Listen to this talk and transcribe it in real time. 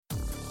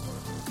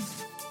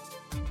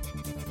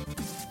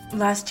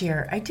Last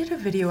year, I did a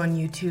video on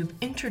YouTube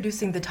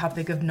introducing the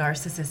topic of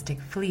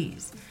narcissistic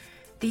fleas.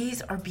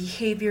 These are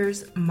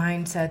behaviors,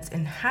 mindsets,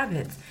 and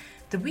habits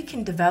that we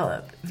can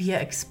develop via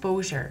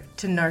exposure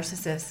to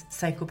narcissists,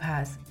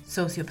 psychopaths,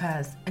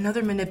 sociopaths, and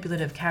other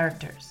manipulative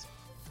characters.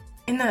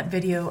 In that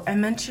video, I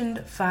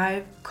mentioned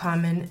 5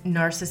 common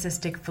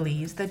narcissistic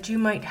fleas that you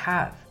might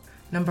have.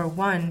 Number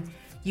 1,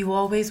 you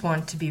always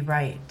want to be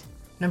right.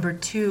 Number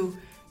 2,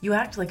 you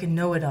act like a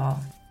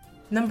know-it-all.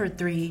 Number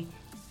 3,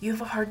 you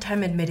have a hard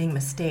time admitting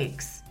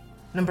mistakes.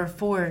 Number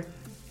 4,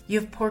 you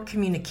have poor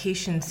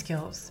communication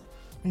skills.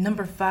 And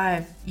number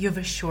 5, you have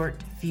a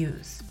short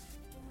fuse.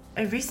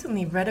 I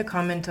recently read a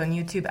comment on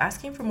YouTube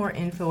asking for more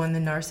info on the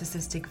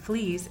narcissistic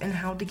fleas and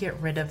how to get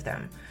rid of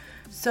them.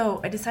 So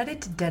I decided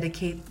to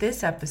dedicate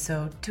this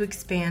episode to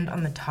expand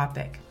on the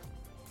topic.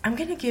 I'm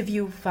going to give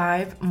you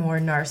 5 more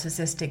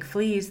narcissistic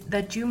fleas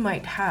that you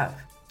might have.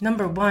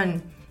 Number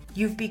 1,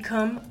 you've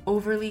become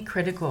overly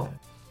critical.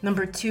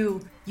 Number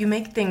 2, you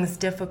make things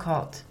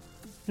difficult.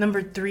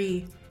 Number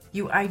 3,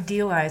 you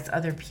idealize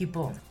other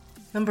people.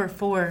 Number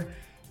 4,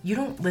 you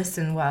don't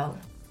listen well.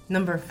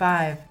 Number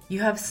 5,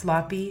 you have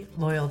sloppy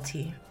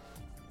loyalty.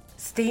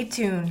 Stay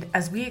tuned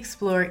as we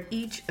explore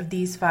each of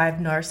these 5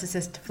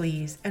 narcissist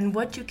fleas and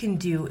what you can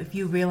do if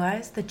you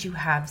realize that you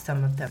have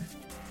some of them.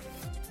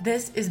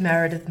 This is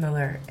Meredith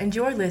Miller, and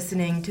you're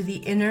listening to the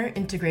Inner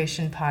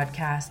Integration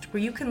Podcast,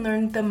 where you can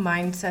learn the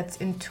mindsets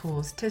and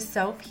tools to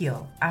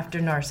self-heal after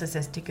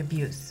narcissistic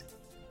abuse.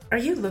 Are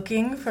you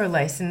looking for a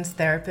licensed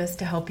therapist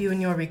to help you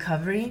in your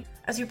recovery?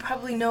 As you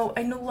probably know,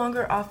 I no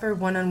longer offer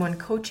one-on-one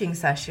coaching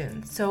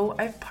sessions, so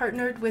I've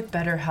partnered with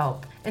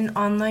BetterHelp, an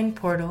online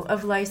portal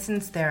of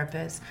licensed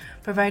therapists,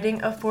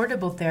 providing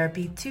affordable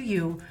therapy to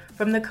you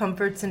from the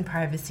comforts and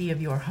privacy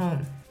of your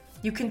home.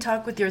 You can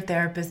talk with your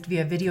therapist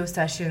via video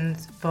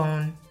sessions,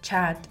 phone,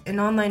 chat, and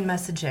online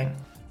messaging.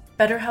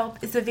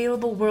 BetterHelp is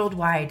available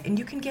worldwide, and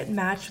you can get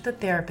matched with a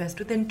therapist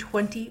within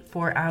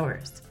 24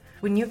 hours.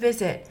 When you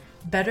visit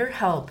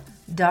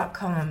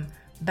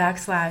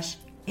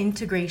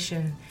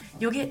betterhelp.com/integration,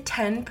 you'll get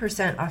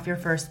 10% off your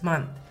first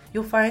month.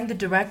 You'll find the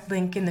direct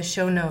link in the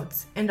show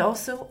notes and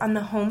also on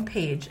the home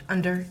page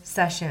under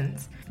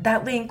Sessions.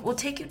 That link will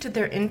take you to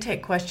their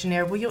intake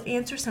questionnaire where you'll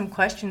answer some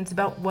questions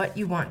about what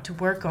you want to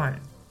work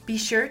on. Be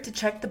sure to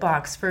check the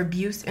box for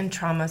abuse and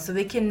trauma so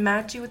they can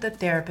match you with a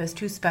therapist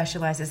who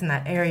specializes in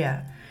that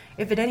area.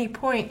 If at any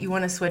point you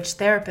want to switch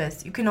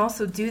therapists, you can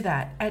also do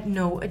that at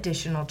no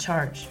additional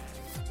charge.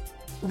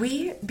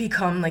 We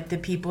become like the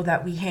people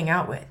that we hang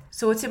out with,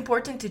 so it's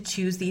important to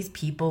choose these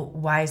people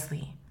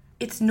wisely.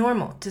 It's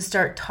normal to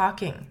start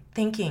talking,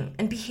 thinking,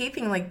 and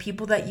behaving like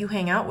people that you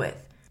hang out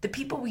with. The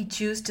people we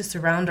choose to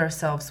surround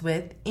ourselves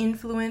with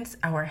influence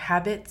our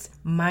habits,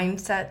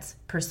 mindsets,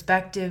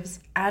 perspectives,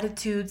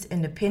 attitudes,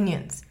 and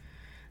opinions.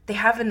 They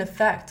have an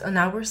effect on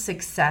our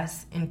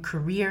success in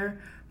career,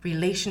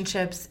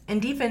 relationships,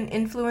 and even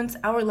influence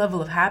our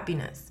level of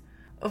happiness.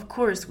 Of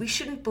course, we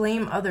shouldn't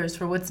blame others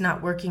for what's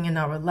not working in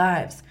our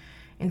lives.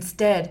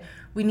 Instead,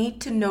 we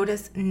need to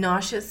notice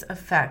nauseous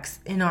effects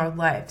in our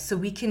life so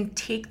we can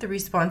take the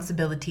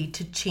responsibility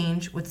to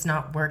change what's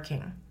not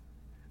working.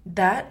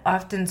 That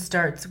often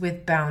starts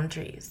with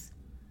boundaries.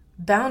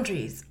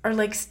 Boundaries are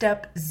like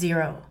step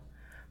 0.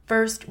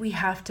 First, we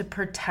have to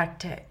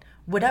protect it,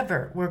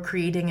 whatever we're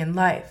creating in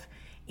life,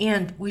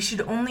 and we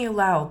should only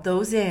allow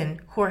those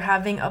in who are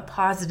having a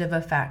positive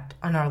effect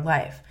on our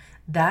life.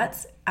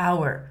 That's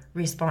our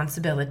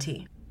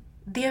responsibility.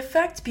 The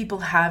effect people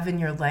have in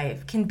your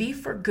life can be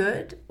for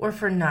good or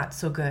for not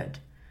so good.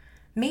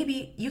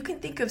 Maybe you can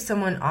think of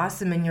someone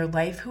awesome in your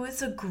life who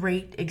is a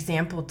great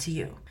example to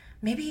you.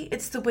 Maybe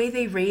it's the way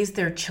they raise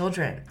their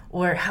children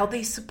or how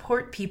they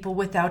support people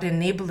without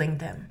enabling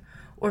them.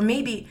 Or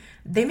maybe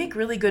they make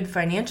really good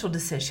financial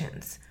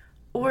decisions.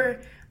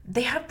 Or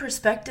they have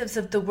perspectives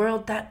of the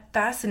world that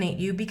fascinate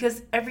you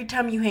because every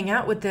time you hang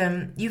out with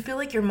them, you feel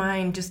like your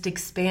mind just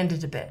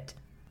expanded a bit.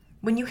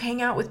 When you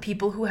hang out with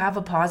people who have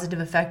a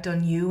positive effect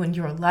on you and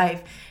your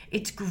life,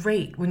 it's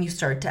great when you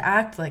start to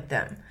act like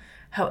them.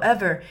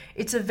 However,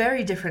 it's a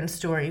very different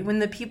story when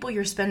the people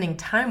you're spending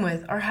time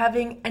with are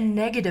having a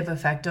negative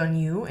effect on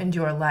you and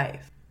your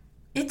life.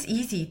 It's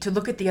easy to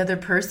look at the other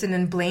person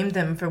and blame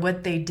them for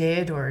what they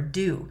did or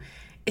do.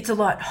 It's a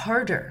lot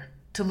harder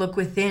to look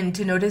within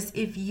to notice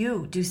if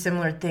you do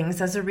similar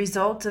things as a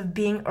result of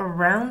being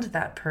around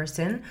that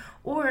person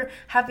or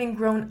having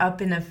grown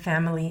up in a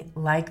family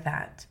like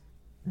that.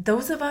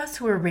 Those of us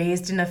who were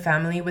raised in a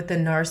family with a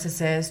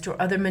narcissist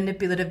or other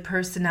manipulative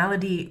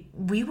personality,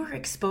 we were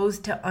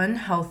exposed to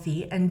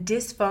unhealthy and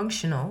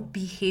dysfunctional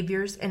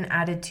behaviors and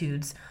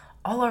attitudes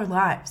all our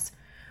lives.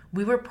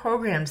 We were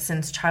programmed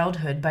since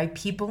childhood by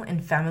people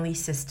and family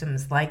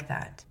systems like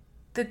that.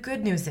 The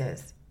good news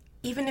is,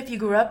 even if you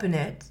grew up in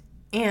it,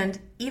 and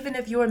even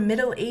if you're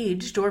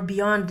middle-aged or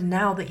beyond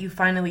now that you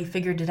finally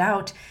figured it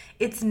out,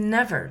 it's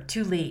never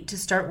too late to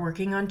start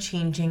working on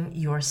changing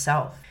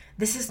yourself.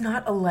 This is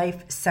not a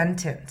life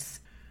sentence.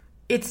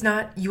 It's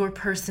not your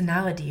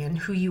personality and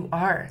who you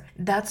are.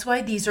 That's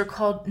why these are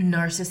called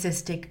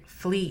narcissistic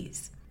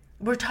fleas.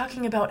 We're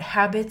talking about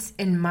habits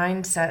and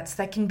mindsets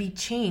that can be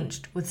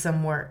changed with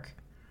some work.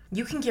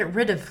 You can get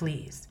rid of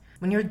fleas.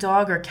 When your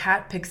dog or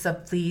cat picks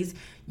up fleas,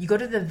 you go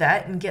to the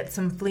vet and get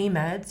some flea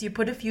meds, you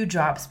put a few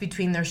drops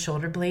between their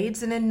shoulder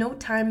blades, and in no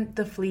time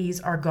the fleas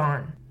are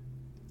gone.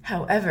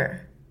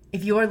 However,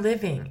 if you're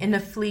living in a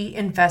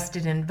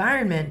flea-infested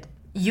environment,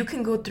 you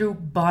can go through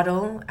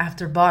bottle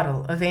after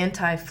bottle of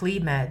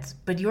anti-flea meds,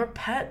 but your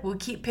pet will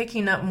keep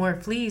picking up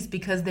more fleas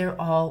because they're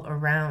all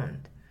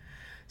around.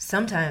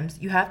 Sometimes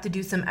you have to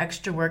do some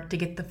extra work to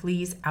get the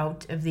fleas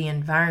out of the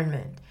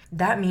environment.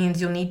 That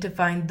means you'll need to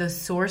find the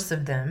source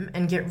of them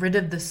and get rid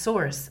of the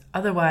source,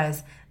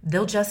 otherwise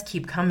they'll just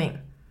keep coming.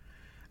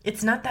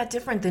 It's not that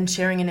different than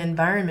sharing an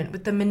environment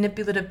with a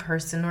manipulative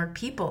person or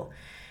people.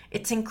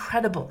 It's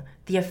incredible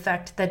the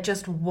effect that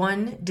just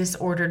one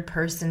disordered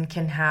person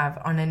can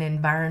have on an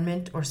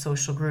environment or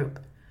social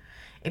group.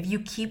 If you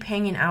keep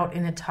hanging out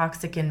in a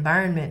toxic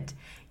environment,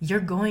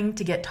 you're going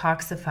to get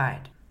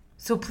toxified.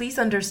 So please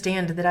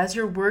understand that as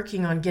you're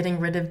working on getting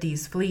rid of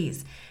these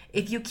fleas,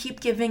 if you keep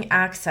giving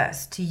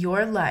access to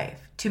your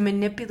life to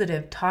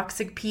manipulative,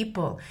 toxic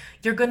people,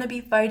 you're going to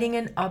be fighting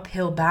an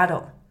uphill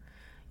battle.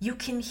 You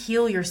can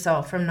heal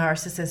yourself from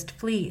narcissist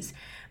fleas,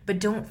 but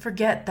don't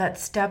forget that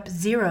step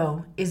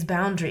 0 is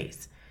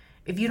boundaries.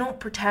 If you don't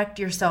protect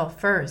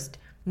yourself first,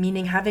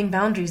 meaning having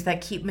boundaries that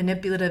keep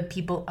manipulative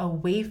people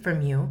away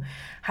from you,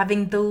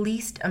 having the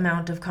least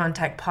amount of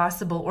contact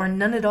possible or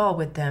none at all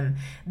with them,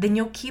 then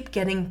you'll keep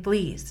getting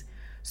fleas.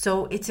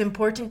 So it's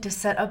important to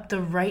set up the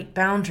right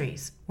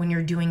boundaries when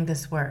you're doing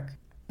this work.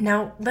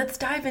 Now, let's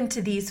dive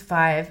into these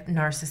 5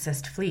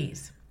 narcissist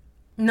fleas.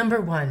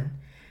 Number 1,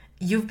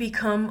 you've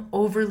become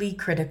overly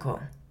critical.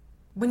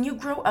 When you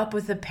grow up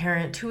with a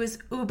parent who is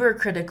uber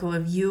critical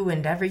of you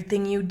and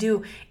everything you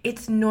do,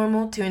 it's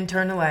normal to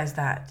internalize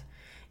that.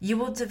 You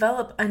will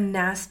develop a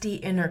nasty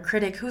inner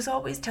critic who's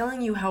always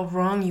telling you how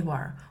wrong you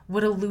are,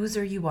 what a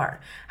loser you are,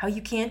 how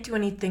you can't do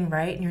anything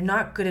right and you're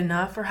not good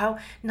enough, or how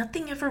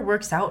nothing ever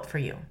works out for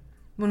you.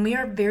 When we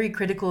are very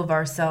critical of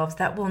ourselves,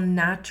 that will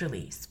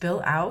naturally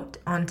spill out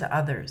onto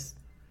others.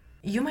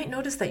 You might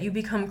notice that you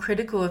become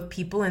critical of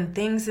people and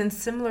things in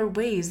similar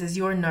ways as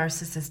your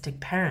narcissistic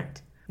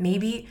parent.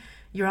 Maybe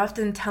you're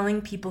often telling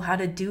people how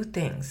to do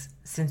things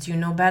since you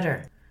know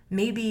better.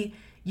 Maybe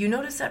you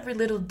notice every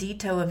little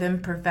detail of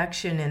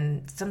imperfection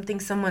in something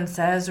someone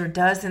says or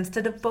does.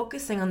 Instead of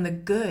focusing on the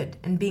good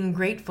and being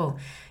grateful,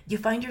 you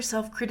find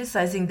yourself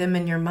criticizing them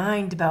in your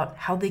mind about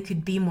how they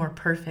could be more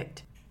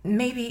perfect.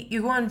 Maybe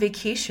you go on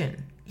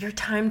vacation, your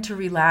time to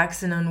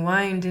relax and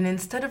unwind, and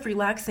instead of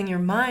relaxing your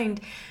mind,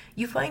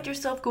 you find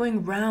yourself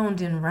going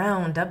round and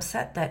round,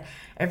 upset that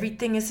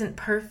everything isn't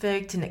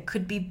perfect and it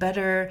could be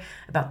better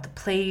about the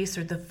place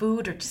or the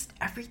food or just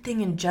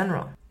everything in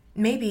general.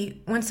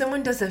 Maybe when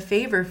someone does a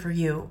favor for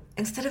you,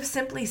 instead of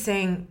simply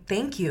saying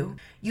thank you,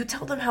 you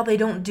tell them how they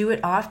don't do it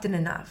often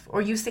enough,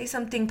 or you say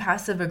something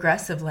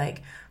passive-aggressive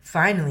like,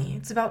 "Finally,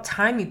 it's about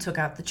time you took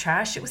out the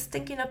trash. It was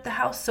stinking up the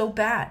house so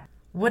bad."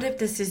 What if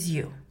this is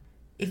you?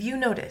 If you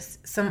notice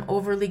some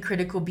overly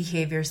critical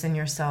behaviors in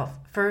yourself,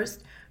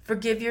 first,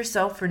 forgive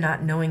yourself for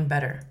not knowing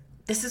better.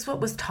 This is what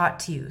was taught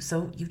to you,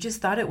 so you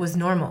just thought it was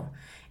normal.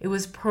 It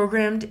was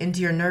programmed into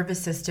your nervous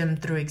system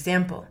through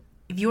example.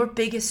 If your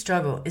biggest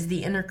struggle is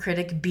the inner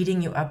critic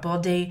beating you up all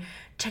day,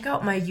 check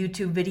out my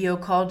YouTube video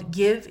called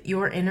Give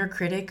Your Inner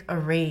Critic a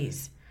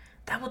Raise.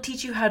 That will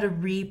teach you how to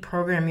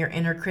reprogram your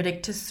inner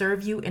critic to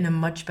serve you in a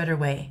much better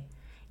way.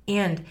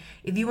 And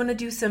if you want to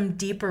do some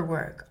deeper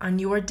work on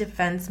your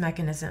defense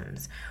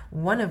mechanisms,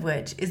 one of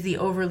which is the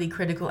overly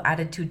critical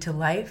attitude to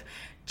life,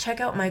 check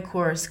out my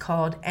course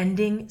called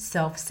Ending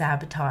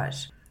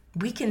Self-Sabotage.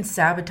 We can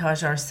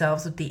sabotage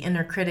ourselves with the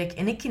inner critic,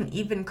 and it can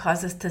even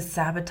cause us to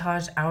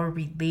sabotage our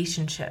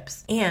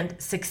relationships and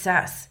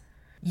success.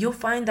 You'll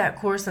find that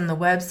course on the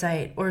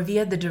website or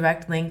via the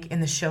direct link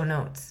in the show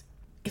notes.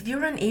 If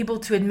you're unable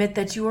to admit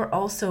that you are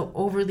also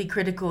overly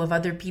critical of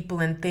other people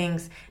and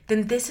things,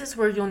 then this is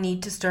where you'll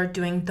need to start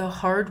doing the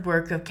hard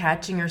work of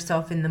catching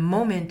yourself in the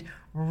moment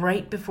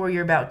right before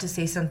you're about to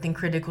say something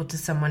critical to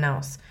someone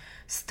else.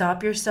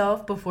 Stop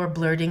yourself before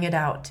blurting it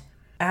out.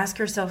 Ask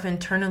yourself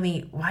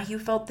internally why you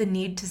felt the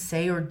need to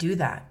say or do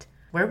that.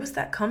 Where was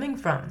that coming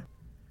from?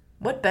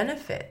 What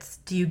benefits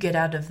do you get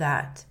out of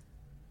that?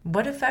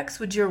 What effects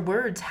would your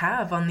words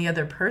have on the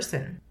other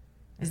person?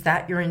 Is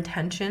that your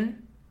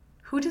intention?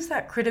 Who does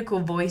that critical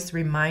voice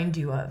remind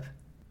you of?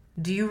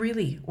 Do you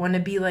really want to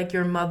be like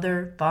your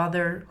mother,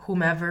 father,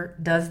 whomever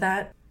does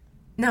that?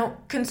 Now,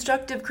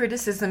 constructive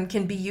criticism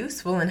can be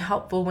useful and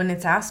helpful when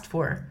it's asked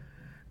for.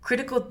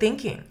 Critical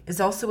thinking is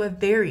also a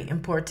very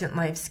important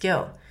life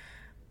skill.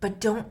 But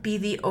don't be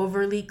the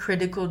overly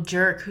critical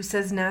jerk who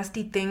says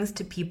nasty things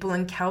to people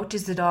and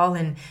couches it all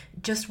in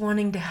just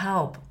wanting to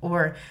help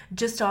or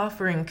just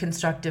offering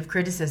constructive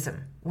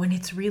criticism when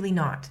it's really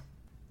not.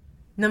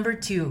 Number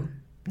 2,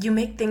 you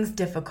make things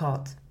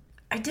difficult.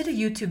 I did a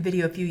YouTube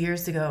video a few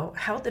years ago,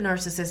 How the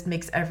Narcissist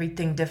Makes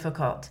Everything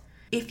Difficult.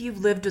 If you've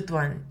lived with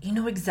one, you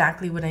know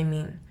exactly what I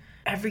mean.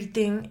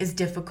 Everything is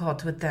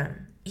difficult with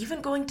them.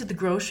 Even going to the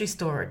grocery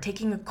store or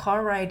taking a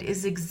car ride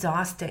is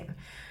exhausting.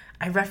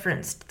 I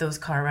referenced those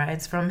car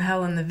rides from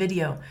hell in the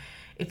video.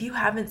 If you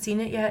haven't seen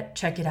it yet,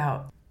 check it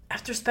out.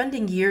 After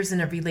spending years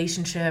in a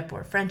relationship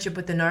or friendship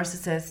with a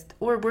narcissist,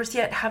 or worse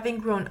yet, having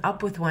grown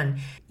up with one,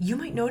 you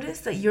might notice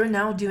that you're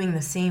now doing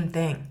the same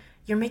thing.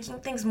 You're making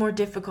things more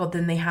difficult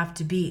than they have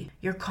to be.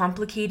 You're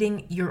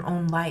complicating your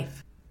own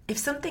life. If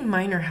something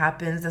minor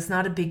happens that's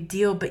not a big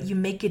deal, but you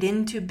make it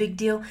into a big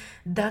deal,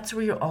 that's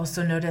where you'll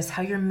also notice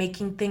how you're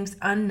making things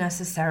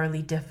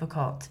unnecessarily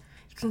difficult.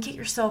 You can get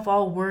yourself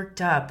all worked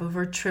up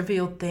over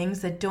trivial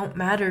things that don't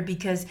matter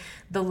because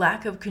the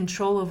lack of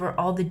control over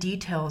all the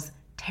details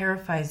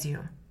terrifies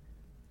you.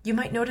 You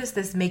might notice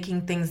this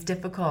making things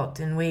difficult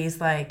in ways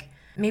like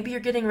maybe you're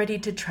getting ready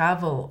to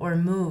travel or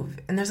move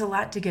and there's a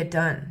lot to get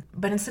done.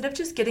 But instead of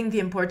just getting the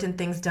important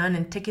things done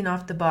and ticking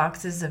off the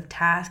boxes of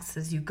tasks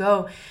as you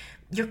go,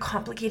 you're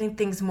complicating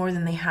things more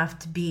than they have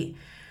to be.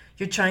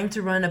 You're trying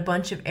to run a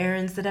bunch of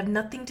errands that have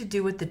nothing to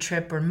do with the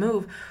trip or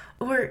move,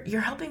 or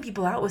you're helping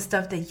people out with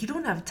stuff that you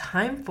don't have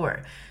time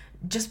for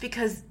just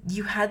because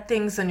you had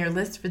things on your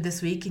list for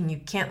this week and you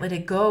can't let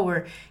it go,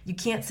 or you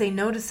can't say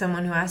no to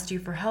someone who asked you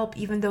for help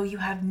even though you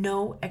have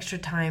no extra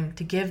time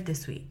to give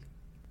this week.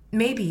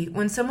 Maybe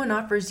when someone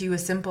offers you a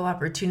simple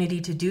opportunity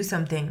to do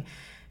something,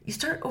 you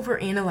start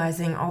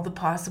overanalyzing all the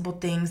possible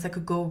things that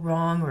could go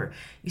wrong, or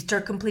you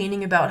start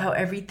complaining about how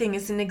everything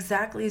isn't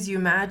exactly as you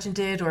imagined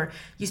it, or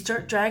you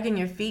start dragging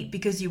your feet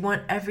because you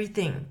want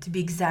everything to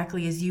be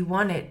exactly as you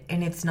want it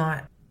and it's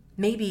not.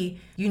 Maybe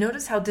you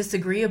notice how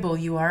disagreeable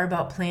you are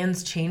about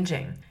plans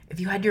changing. If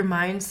you had your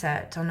mind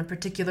set on a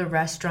particular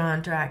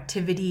restaurant or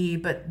activity,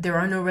 but there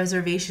are no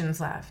reservations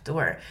left,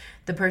 or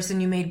the person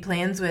you made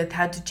plans with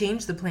had to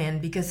change the plan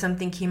because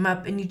something came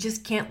up and you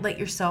just can't let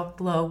yourself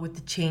flow with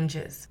the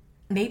changes.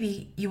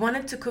 Maybe you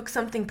wanted to cook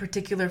something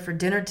particular for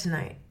dinner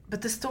tonight,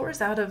 but the store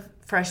is out of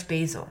fresh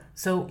basil.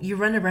 So you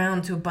run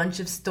around to a bunch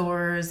of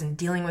stores and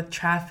dealing with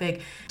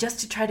traffic just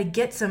to try to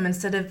get some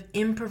instead of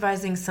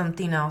improvising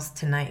something else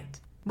tonight.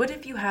 What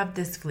if you have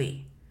this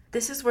flea?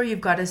 This is where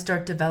you've got to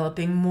start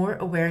developing more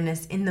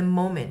awareness in the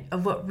moment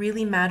of what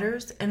really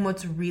matters and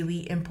what's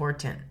really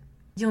important.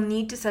 You'll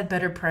need to set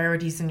better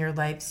priorities in your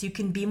life so you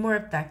can be more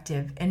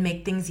effective and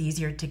make things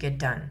easier to get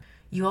done.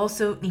 You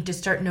also need to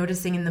start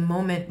noticing in the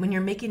moment when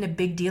you're making a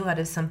big deal out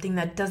of something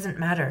that doesn't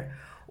matter,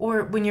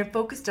 or when you're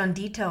focused on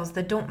details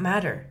that don't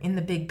matter in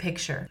the big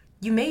picture.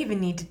 You may even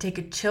need to take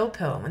a chill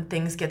pill when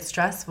things get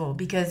stressful,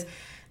 because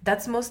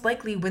that's most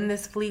likely when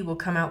this flea will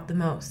come out the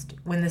most,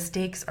 when the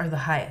stakes are the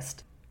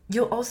highest.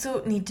 You'll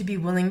also need to be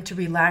willing to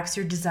relax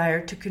your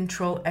desire to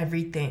control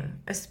everything,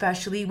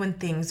 especially when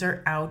things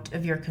are out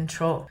of your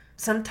control.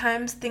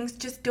 Sometimes things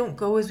just don't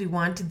go as we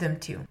wanted them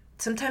to.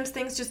 Sometimes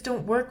things just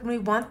don't work when we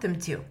want them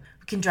to.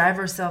 We can drive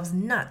ourselves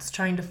nuts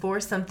trying to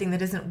force something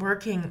that isn't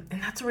working,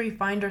 and that's where we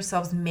find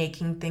ourselves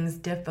making things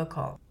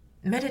difficult.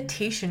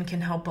 Meditation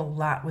can help a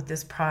lot with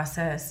this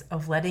process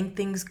of letting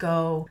things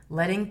go,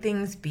 letting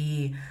things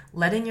be,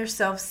 letting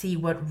yourself see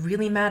what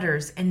really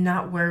matters and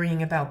not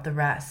worrying about the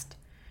rest.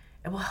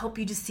 It will help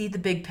you to see the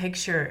big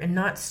picture and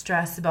not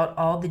stress about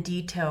all the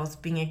details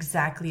being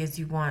exactly as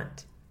you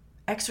want.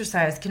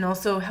 Exercise can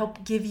also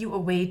help give you a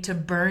way to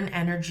burn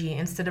energy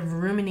instead of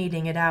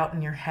ruminating it out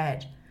in your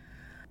head.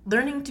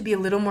 Learning to be a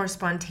little more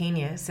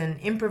spontaneous and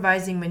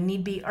improvising when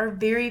need be are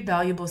very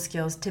valuable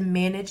skills to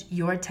manage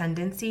your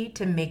tendency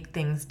to make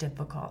things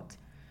difficult.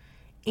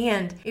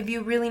 And if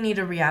you really need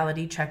a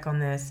reality check on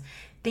this,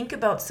 think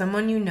about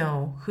someone you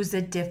know who's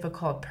a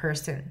difficult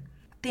person.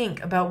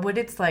 Think about what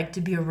it's like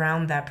to be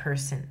around that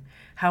person,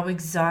 how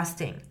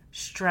exhausting,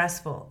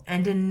 stressful,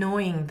 and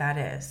annoying that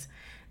is.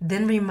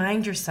 Then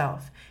remind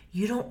yourself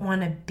you don't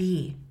want to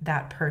be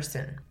that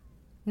person.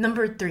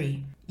 Number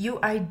 3, you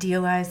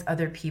idealize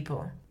other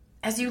people.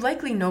 As you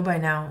likely know by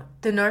now,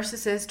 the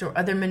narcissist or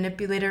other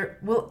manipulator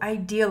will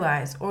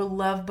idealize or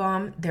love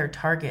bomb their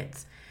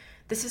targets.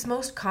 This is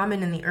most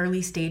common in the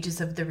early stages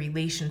of the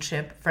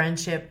relationship,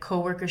 friendship,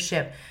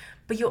 coworkership,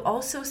 but you'll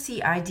also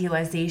see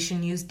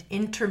idealization used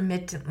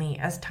intermittently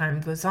as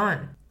time goes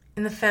on.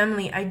 In the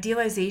family,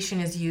 idealization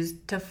is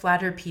used to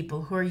flatter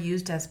people who are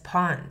used as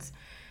pawns.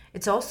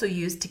 It's also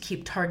used to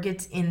keep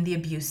targets in the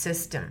abuse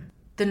system.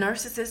 The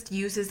narcissist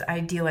uses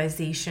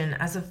idealization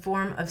as a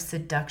form of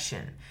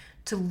seduction,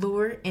 to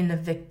lure in a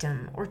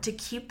victim or to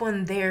keep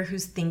one there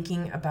who's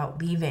thinking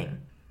about leaving.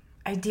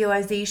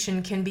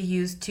 Idealization can be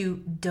used to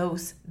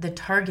dose the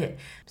target,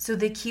 so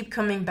they keep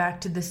coming back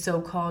to the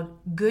so-called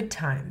good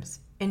times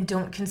and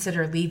don't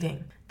consider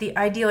leaving. The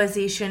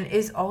idealization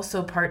is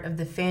also part of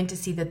the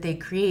fantasy that they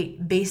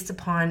create based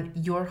upon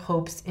your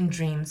hopes and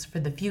dreams for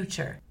the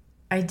future.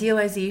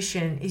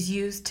 Idealization is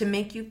used to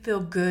make you feel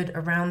good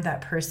around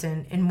that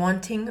person and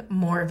wanting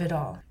more of it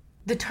all.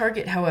 The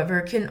target,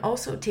 however, can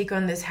also take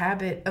on this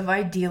habit of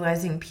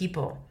idealizing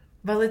people.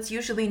 While it's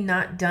usually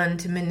not done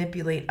to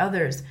manipulate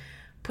others,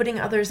 putting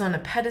others on a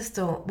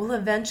pedestal will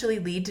eventually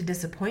lead to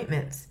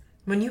disappointments.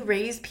 When you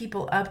raise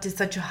people up to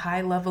such a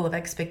high level of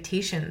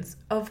expectations,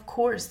 of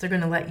course they're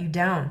going to let you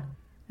down.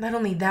 Not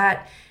only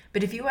that,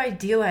 but if you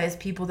idealize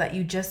people that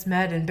you just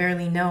met and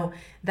barely know,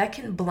 that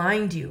can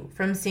blind you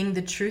from seeing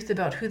the truth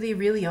about who they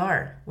really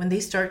are when they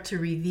start to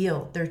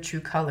reveal their true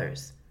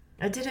colors.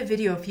 I did a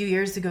video a few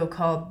years ago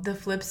called The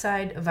Flip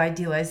Side of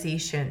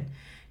Idealization.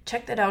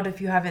 Check that out if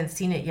you haven't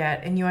seen it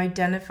yet and you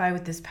identify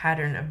with this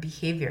pattern of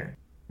behavior.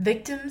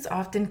 Victims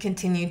often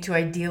continue to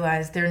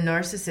idealize their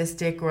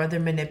narcissistic or other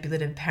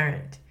manipulative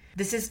parent.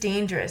 This is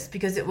dangerous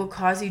because it will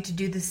cause you to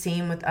do the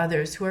same with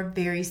others who are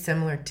very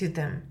similar to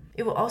them.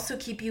 It will also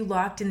keep you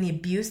locked in the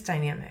abuse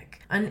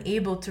dynamic,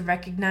 unable to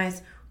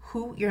recognize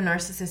who your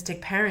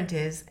narcissistic parent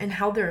is and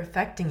how they're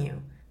affecting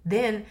you,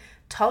 then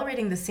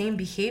tolerating the same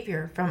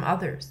behavior from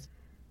others.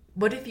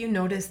 What if you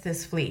notice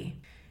this flea?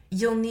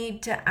 You'll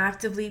need to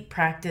actively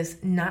practice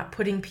not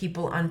putting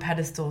people on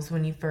pedestals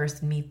when you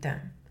first meet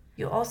them.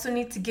 You'll also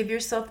need to give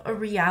yourself a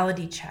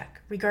reality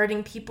check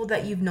regarding people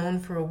that you've known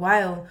for a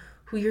while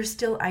who you're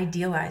still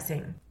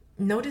idealizing.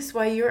 Notice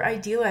why you're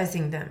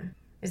idealizing them.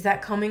 Is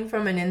that coming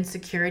from an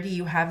insecurity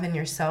you have in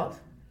yourself?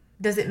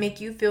 Does it make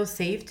you feel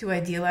safe to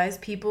idealize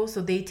people so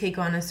they take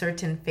on a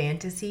certain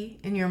fantasy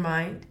in your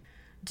mind?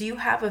 Do you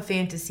have a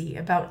fantasy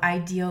about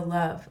ideal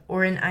love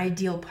or an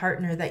ideal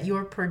partner that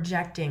you're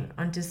projecting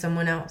onto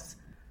someone else?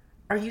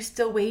 Are you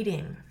still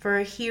waiting for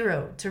a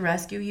hero to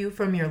rescue you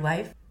from your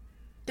life?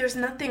 There's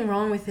nothing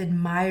wrong with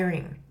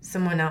admiring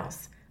someone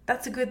else.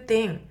 That's a good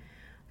thing.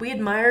 We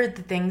admire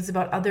the things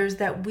about others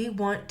that we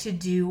want to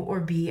do or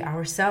be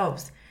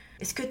ourselves.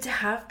 It's good to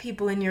have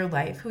people in your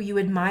life who you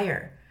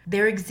admire.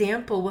 Their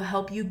example will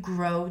help you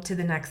grow to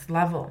the next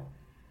level.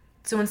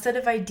 So instead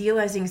of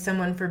idealizing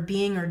someone for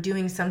being or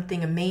doing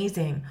something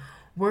amazing,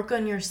 work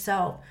on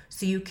yourself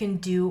so you can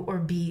do or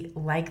be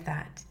like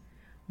that.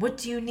 What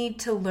do you need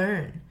to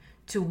learn,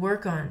 to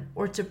work on,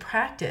 or to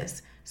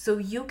practice so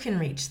you can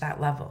reach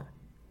that level?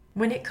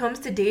 When it comes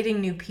to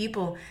dating new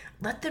people,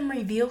 let them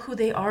reveal who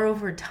they are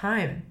over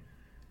time.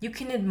 You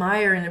can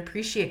admire and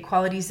appreciate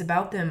qualities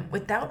about them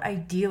without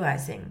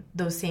idealizing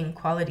those same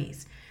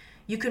qualities.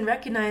 You can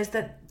recognize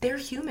that they're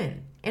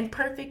human and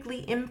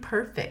perfectly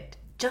imperfect,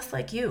 just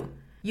like you.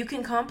 You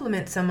can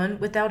compliment someone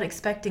without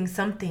expecting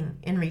something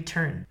in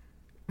return.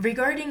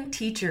 Regarding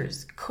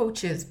teachers,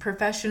 coaches,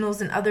 professionals,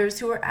 and others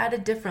who are at a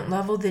different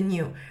level than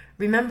you,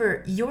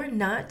 remember, you're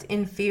not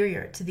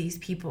inferior to these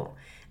people.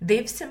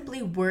 They've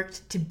simply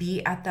worked to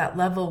be at that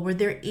level where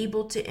they're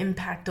able to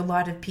impact a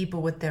lot of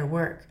people with their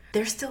work.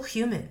 They're still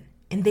human,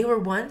 and they were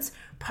once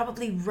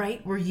probably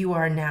right where you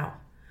are now.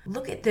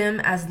 Look at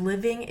them as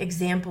living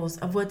examples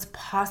of what's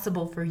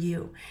possible for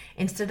you,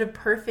 instead of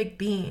perfect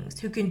beings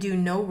who can do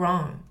no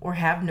wrong or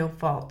have no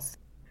faults.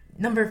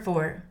 Number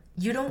 4,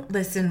 you don't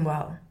listen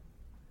well.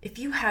 If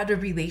you had a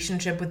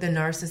relationship with a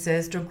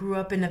narcissist or grew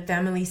up in a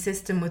family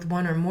system with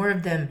one or more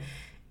of them,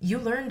 you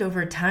learned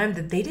over time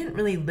that they didn't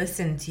really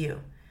listen to you.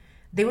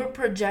 They were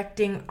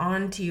projecting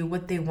onto you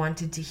what they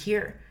wanted to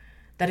hear.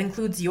 That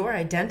includes your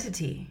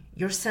identity,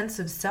 your sense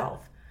of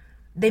self.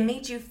 They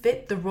made you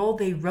fit the role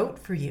they wrote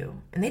for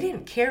you, and they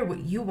didn't care what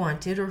you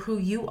wanted or who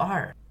you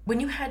are. When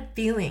you had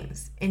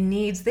feelings and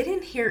needs, they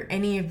didn't hear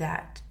any of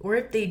that. Or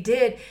if they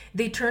did,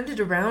 they turned it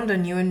around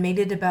on you and made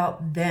it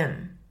about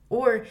them.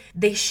 Or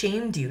they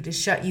shamed you to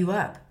shut you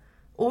up.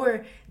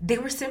 Or they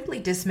were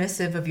simply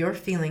dismissive of your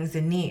feelings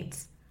and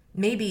needs.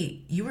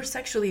 Maybe you were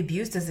sexually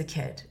abused as a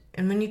kid,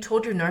 and when you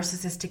told your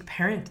narcissistic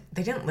parent,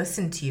 they didn't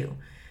listen to you.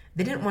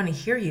 They didn't want to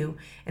hear you,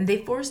 and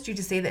they forced you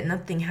to say that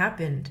nothing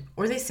happened,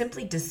 or they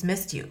simply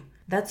dismissed you.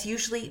 That's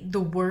usually the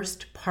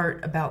worst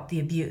part about the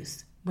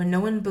abuse, when no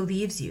one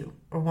believes you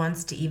or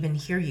wants to even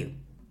hear you.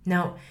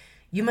 Now,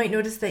 you might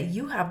notice that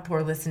you have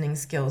poor listening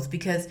skills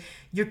because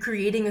you're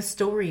creating a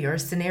story or a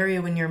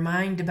scenario in your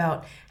mind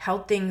about how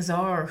things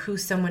are or who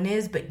someone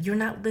is, but you're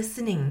not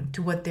listening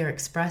to what they're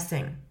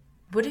expressing.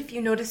 What if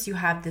you notice you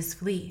have this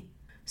flea?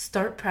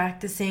 Start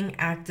practicing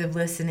active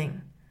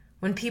listening.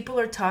 When people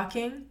are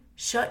talking,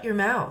 shut your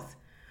mouth.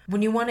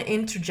 When you want to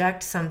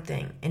interject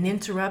something and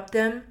interrupt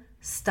them,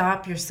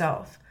 stop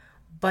yourself.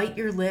 Bite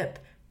your lip,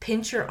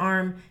 pinch your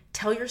arm,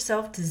 tell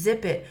yourself to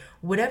zip it.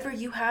 Whatever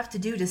you have to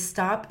do to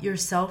stop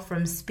yourself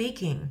from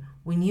speaking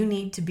when you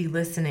need to be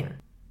listening.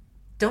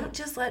 Don't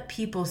just let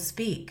people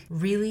speak.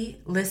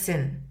 Really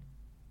listen.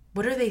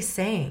 What are they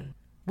saying?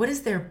 What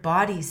is their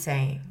body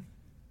saying?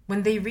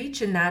 When they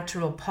reach a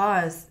natural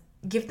pause,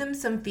 give them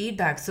some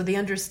feedback so they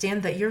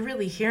understand that you're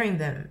really hearing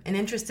them and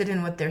interested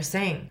in what they're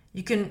saying.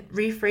 You can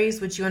rephrase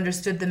what you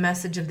understood the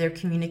message of their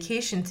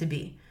communication to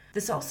be.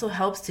 This also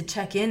helps to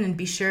check in and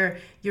be sure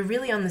you're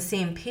really on the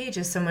same page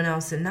as someone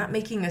else and not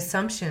making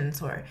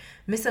assumptions or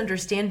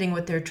misunderstanding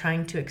what they're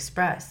trying to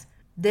express.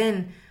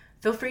 Then,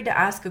 feel free to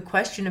ask a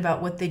question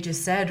about what they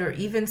just said or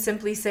even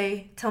simply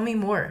say, "Tell me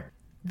more."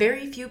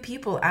 Very few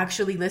people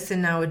actually listen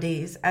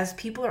nowadays, as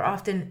people are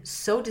often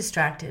so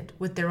distracted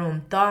with their own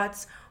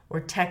thoughts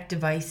or tech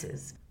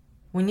devices.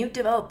 When you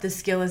develop the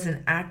skill as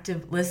an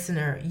active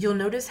listener, you'll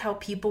notice how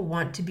people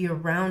want to be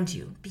around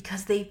you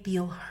because they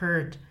feel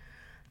heard.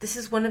 This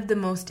is one of the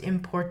most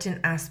important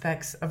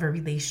aspects of a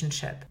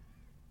relationship.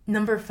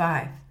 Number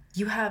 5,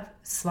 you have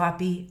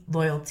sloppy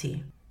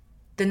loyalty.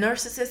 The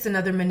narcissists and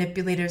other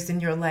manipulators in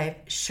your life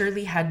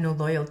surely had no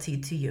loyalty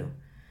to you.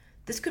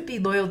 This could be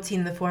loyalty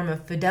in the form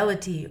of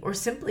fidelity or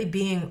simply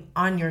being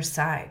on your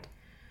side.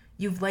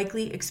 You've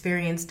likely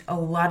experienced a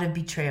lot of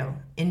betrayal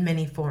in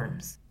many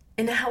forms.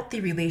 In a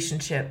healthy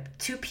relationship,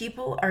 two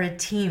people are a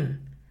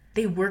team.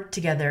 They work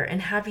together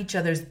and have each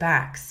other's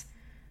backs.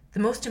 The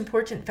most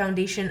important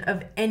foundation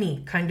of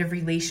any kind of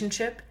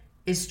relationship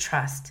is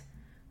trust.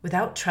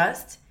 Without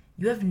trust,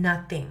 you have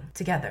nothing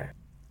together.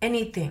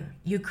 Anything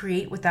you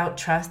create without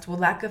trust will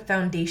lack a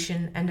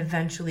foundation and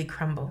eventually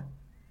crumble.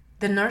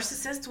 The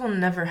narcissist will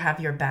never have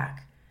your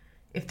back.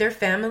 If their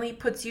family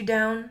puts you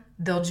down,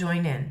 they'll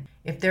join in.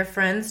 If their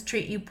friends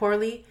treat you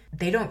poorly,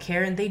 they don't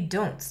care and they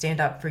don't stand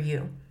up for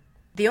you.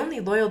 The only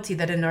loyalty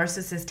that a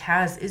narcissist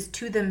has is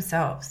to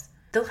themselves.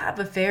 They'll have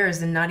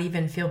affairs and not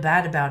even feel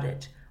bad about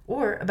it,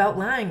 or about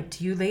lying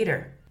to you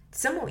later.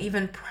 Some will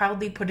even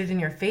proudly put it in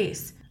your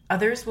face.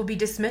 Others will be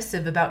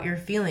dismissive about your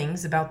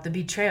feelings about the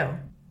betrayal.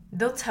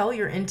 They'll tell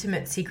your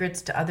intimate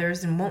secrets to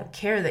others and won't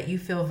care that you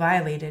feel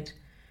violated.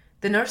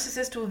 The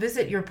narcissist will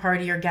visit your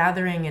party or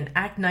gathering and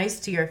act nice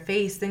to your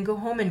face, then go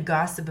home and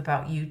gossip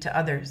about you to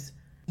others.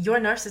 Your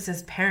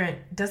narcissist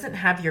parent doesn't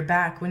have your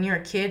back when you're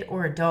a kid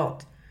or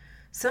adult.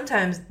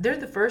 Sometimes they're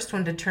the first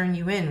one to turn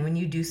you in when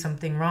you do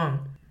something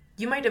wrong.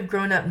 You might have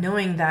grown up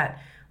knowing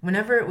that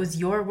whenever it was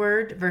your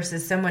word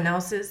versus someone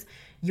else's,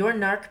 your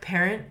narc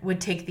parent would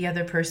take the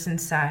other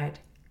person's side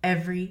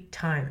every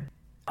time.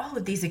 All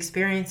of these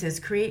experiences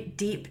create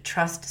deep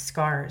trust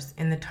scars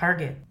in the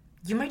target.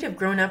 You might have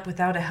grown up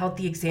without a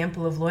healthy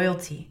example of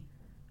loyalty.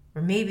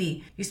 Or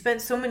maybe you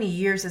spent so many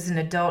years as an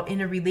adult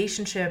in a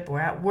relationship or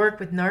at work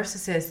with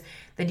narcissists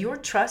that your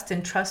trust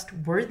and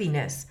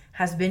trustworthiness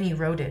has been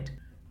eroded.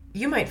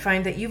 You might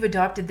find that you've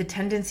adopted the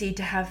tendency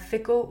to have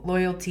fickle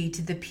loyalty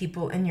to the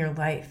people in your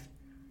life.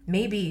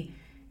 Maybe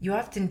you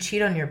often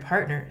cheat on your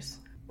partners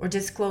or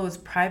disclose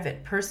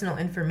private, personal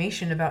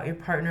information about your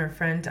partner or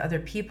friend to other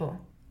people.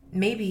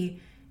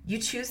 Maybe you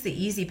choose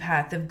the easy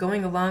path of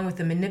going along with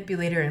a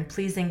manipulator and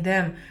pleasing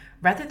them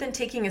rather than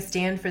taking a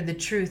stand for the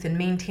truth and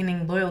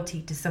maintaining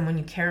loyalty to someone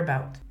you care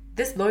about.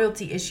 This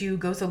loyalty issue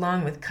goes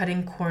along with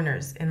cutting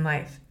corners in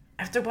life.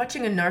 After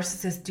watching a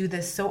narcissist do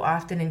this so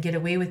often and get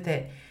away with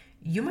it,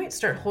 you might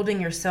start holding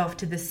yourself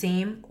to the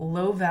same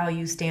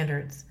low-value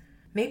standards.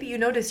 Maybe you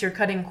notice you're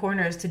cutting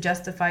corners to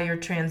justify your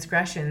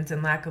transgressions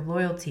and lack of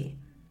loyalty.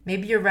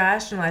 Maybe you're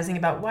rationalizing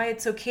about why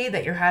it's okay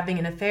that you're having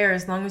an affair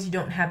as long as you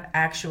don't have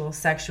actual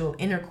sexual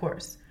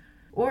intercourse.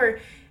 Or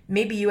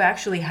maybe you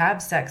actually have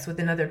sex with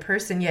another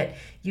person, yet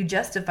you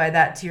justify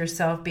that to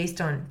yourself based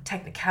on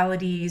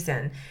technicalities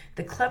and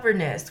the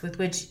cleverness with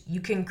which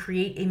you can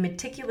create a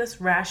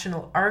meticulous,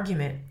 rational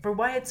argument for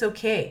why it's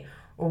okay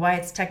or why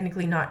it's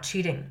technically not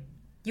cheating.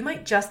 You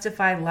might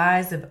justify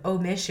lies of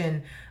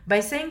omission by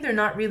saying they're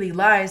not really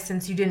lies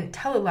since you didn't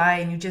tell a lie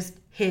and you just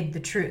hid the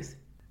truth.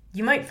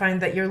 You might find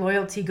that your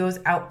loyalty goes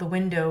out the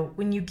window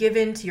when you give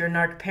in to your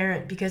narc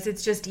parent because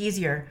it's just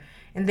easier,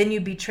 and then you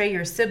betray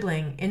your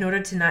sibling in order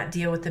to not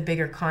deal with the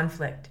bigger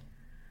conflict.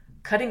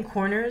 Cutting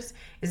corners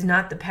is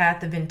not the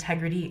path of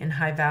integrity and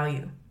high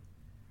value.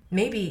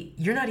 Maybe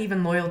you're not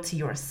even loyal to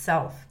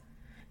yourself.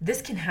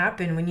 This can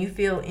happen when you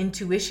feel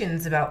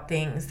intuitions about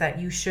things that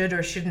you should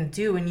or shouldn't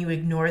do and you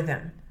ignore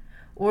them.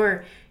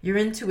 Or your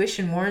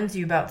intuition warns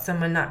you about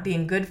someone not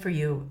being good for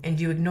you and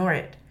you ignore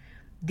it.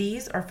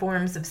 These are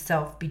forms of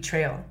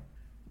self-betrayal.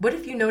 What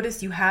if you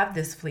notice you have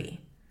this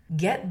flea?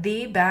 Get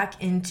thee back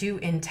into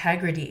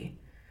integrity.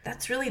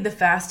 That's really the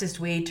fastest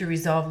way to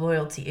resolve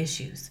loyalty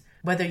issues,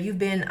 whether you've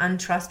been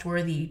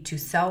untrustworthy to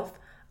self,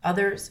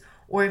 others,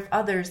 or if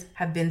others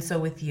have been so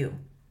with you.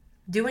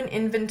 Do an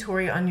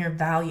inventory on your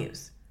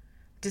values.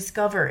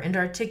 Discover and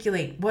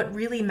articulate what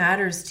really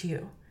matters to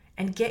you,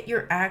 and get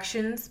your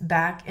actions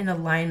back in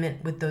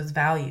alignment with those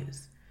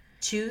values.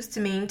 Choose to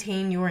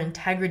maintain your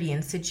integrity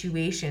in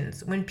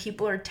situations when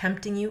people are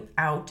tempting you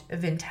out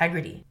of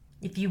integrity.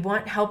 If you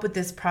want help with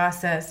this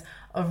process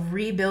of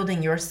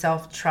rebuilding your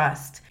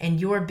self-trust and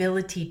your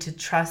ability to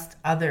trust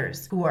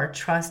others who are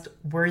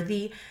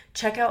trustworthy,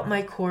 check out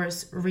my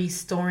course,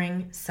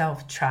 Restoring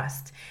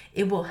Self-Trust.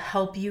 It will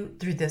help you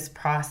through this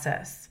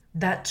process.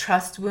 That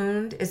trust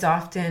wound is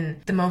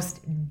often the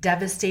most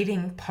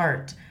devastating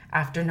part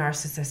after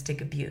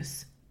narcissistic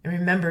abuse. And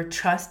remember,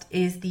 trust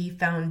is the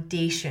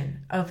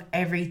foundation of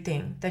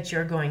everything that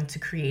you're going to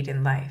create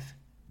in life.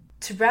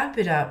 To wrap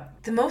it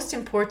up, the most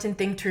important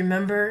thing to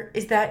remember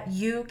is that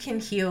you can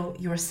heal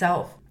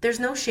yourself. There's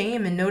no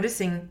shame in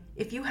noticing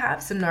if you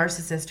have some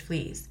narcissist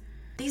fleas.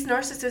 These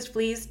narcissist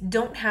fleas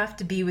don't have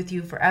to be with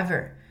you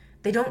forever.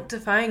 They don't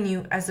define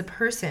you as a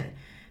person.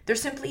 They're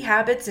simply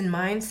habits and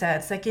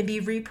mindsets that can be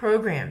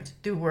reprogrammed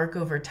through work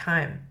over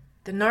time.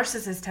 The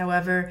narcissist,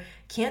 however,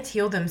 can't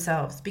heal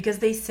themselves because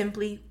they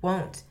simply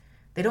won't.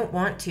 They don't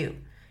want to.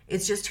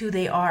 It's just who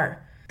they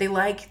are. They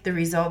like the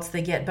results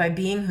they get by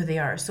being who they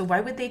are, so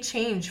why would they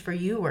change for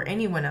you or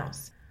anyone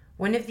else?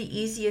 One of the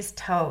easiest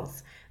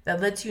tells that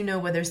lets you know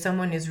whether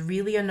someone is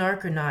really a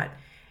narc or not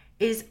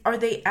is, are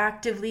they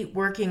actively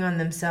working on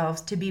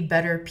themselves to be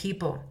better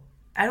people?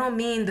 I don't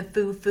mean the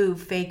foo-foo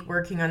fake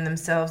working on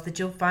themselves that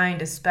you'll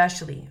find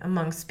especially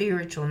among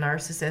spiritual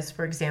narcissists,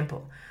 for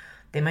example.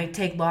 They might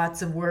take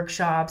lots of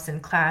workshops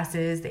and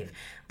classes. They've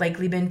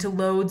likely been to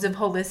loads of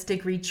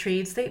holistic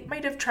retreats. They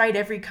might have tried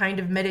every kind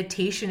of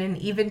meditation and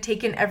even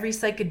taken every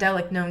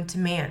psychedelic known to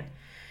man.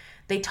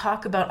 They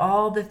talk about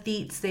all the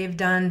feats they've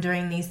done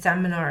during these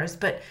seminars,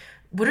 but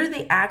what are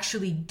they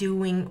actually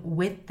doing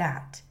with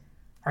that?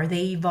 Are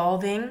they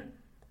evolving?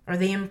 Are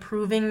they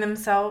improving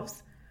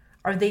themselves?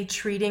 Are they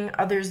treating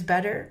others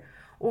better?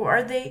 Or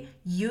are they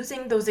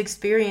using those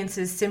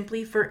experiences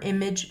simply for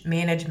image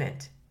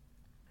management?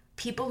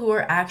 People who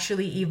are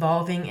actually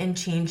evolving and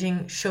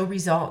changing show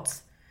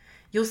results.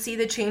 You'll see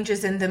the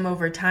changes in them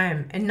over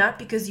time, and not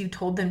because you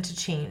told them to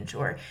change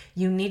or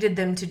you needed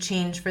them to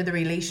change for the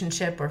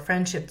relationship or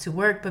friendship to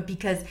work, but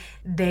because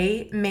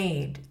they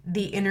made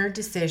the inner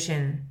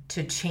decision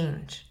to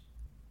change.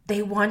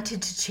 They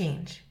wanted to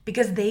change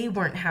because they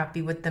weren't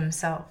happy with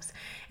themselves,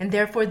 and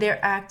therefore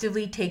they're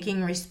actively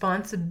taking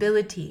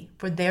responsibility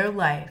for their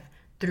life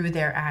through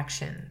their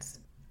actions.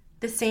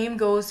 The same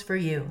goes for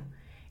you.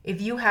 If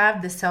you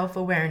have the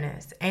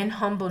self-awareness and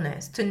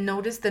humbleness to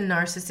notice the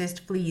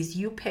narcissist fleas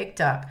you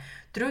picked up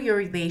through your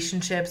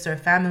relationships or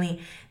family,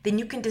 then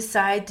you can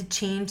decide to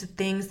change the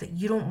things that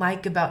you don't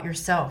like about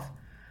yourself.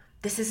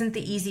 This isn't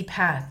the easy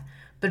path,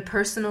 but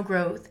personal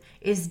growth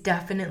is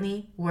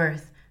definitely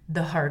worth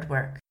the hard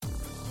work.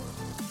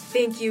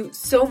 Thank you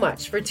so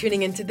much for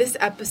tuning into this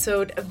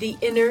episode of the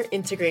Inner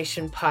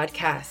Integration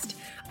Podcast.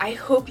 I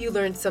hope you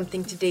learned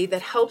something today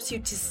that helps you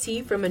to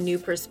see from a new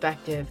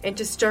perspective and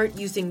to start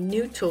using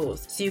new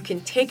tools so you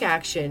can take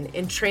action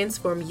and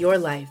transform your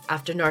life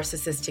after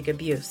narcissistic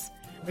abuse.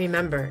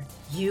 Remember,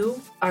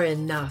 you are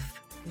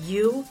enough,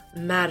 you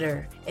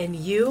matter, and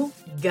you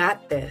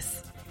got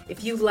this.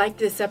 If you liked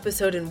this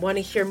episode and want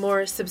to hear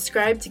more,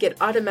 subscribe to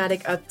get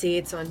automatic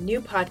updates on new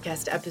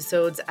podcast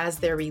episodes as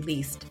they're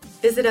released.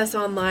 Visit us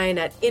online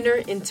at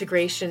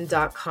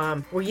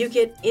innerintegration.com, where you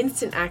get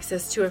instant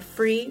access to a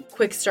free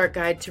quick start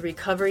guide to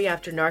recovery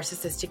after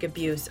narcissistic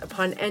abuse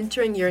upon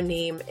entering your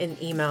name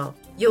and email.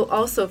 You'll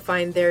also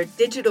find there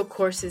digital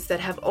courses that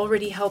have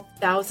already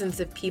helped thousands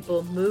of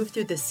people move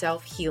through the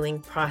self-healing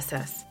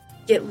process.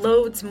 Get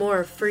loads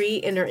more free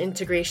inner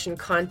integration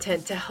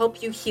content to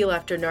help you heal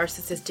after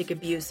narcissistic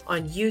abuse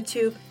on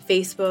YouTube,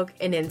 Facebook,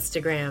 and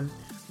Instagram.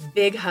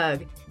 Big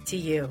hug to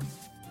you.